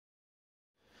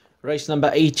Race number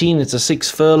 18, it's a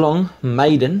 6 furlong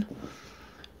maiden.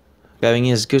 Going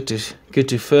is good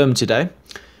to firm today.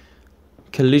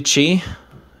 Colucci,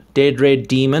 Dead Red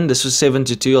Demon, this was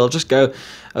 7-2. I'll just go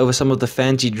over some of the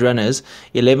fancied runners.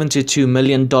 11-2, $1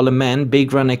 Million Man,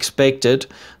 big run expected.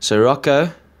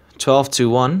 Sirocco,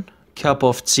 12-1. Cup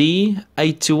of Tea,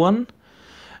 8-1.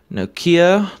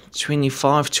 Nokia,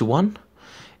 25-1.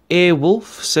 Airwolf,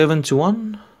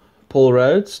 7-1. Paul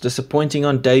Rhodes, disappointing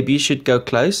on debut, should go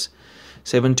close.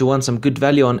 7-1, some good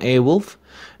value on Airwolf.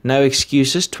 No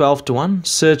Excuses, 12-1.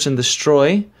 Search and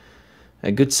Destroy,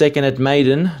 a good second at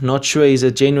Maiden. Not sure he's a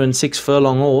genuine 6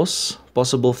 furlong horse.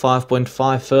 Possible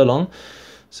 5.5 furlong.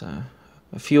 So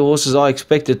a few horses are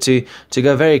expected to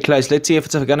go very close. Let's see if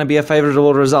it's going to be a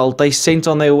favourable result. They sent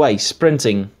on their way,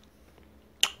 sprinting.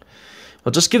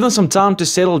 Well, just give them some time to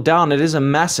settle down. It is a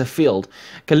massive field.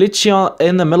 Colucci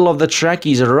in the middle of the track.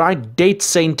 He's right dead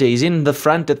center. He's in the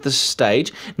front at this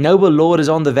stage. Noble Lord is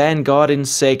on the vanguard in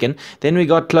second. Then we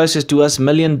got closest to us, $1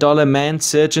 Million Man,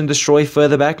 Search and Destroy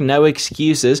further back. No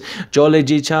Excuses. Jolly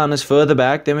G-Chan is further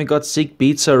back. Then we got Sick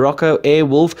Beat. Sirocco,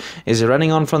 Airwolf is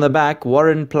running on from the back.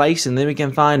 Warren Place. And then we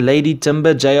can find Lady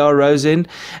Timber, JR Rosend.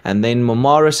 And then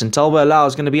Momaris and Talbot Lau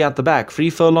is going to be out the back.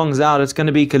 3 furlongs out. It's going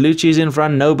to be Colucci's in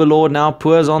front. Noble Lord now.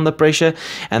 Poor's on the pressure,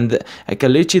 and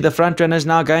Colucci, the front runner, is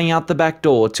now going out the back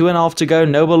door. 2.5 to go.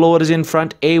 Noble Lord is in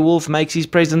front. Airwolf makes his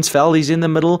presence felt. He's in the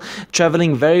middle,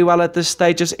 travelling very well at this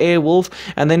stage. Just Airwolf,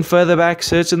 and then further back,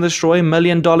 Search and Destroy. $1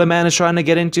 Million Man is trying to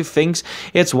get into Finks.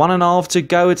 It's 1.5 to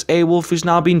go. It's Airwolf who's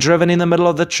now been driven in the middle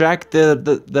of the track.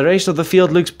 The rest of the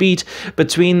field looks beat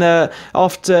between the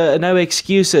after No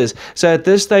Excuses. So at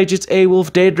this stage, it's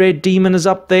Airwolf. Dead Red Demon is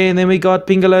up there, and then we got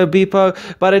Pingalo Bipo,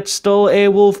 but it's still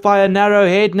Airwolf by a narrow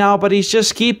head now, but he's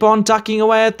just keep on tucking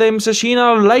away at them.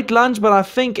 Sashina late lunge, but I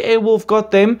think Airwolf got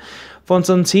them. Von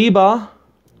Santiba,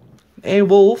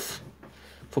 Airwolf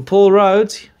for Paul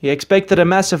Rhodes. He expected a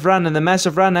massive run, and the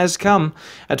massive run has come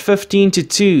at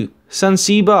 15-2.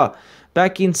 Sansiba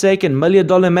back in second. $1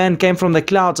 Million Man came from the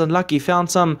clouds, unlucky, found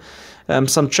some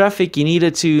traffic he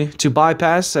needed to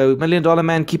bypass. So $1 Million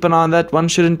Man, keep an eye on that one.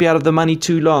 Shouldn't be out of the money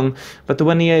too long. But the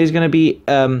winner here is going to be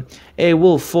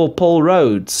Airwolf for Paul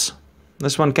Rhodes.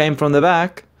 This one came from the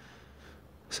back.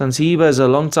 Sansiba is a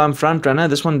long-time front runner.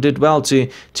 This one did well to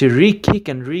re-kick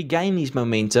and regain his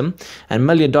momentum. And $1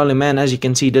 Million Man, as you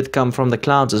can see, did come from the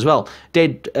clouds as well.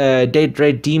 Dead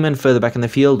Red Demon further back in the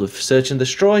field with Search and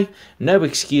Destroy. No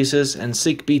Excuses. And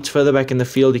Sick Beats further back in the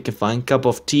field. You can find Cup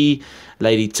of Tea,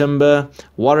 Lady Timber,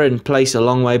 Warren Place a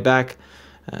long way back,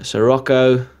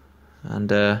 Sirocco, and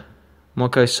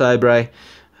Moko Sabre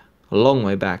a long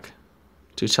way back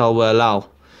to Talwa Lau.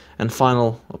 And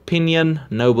Final Opinion,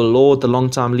 Noble Lord, the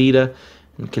long-time leader,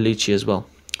 and Colucci as well.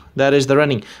 That is the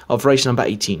running of race number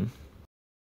 18.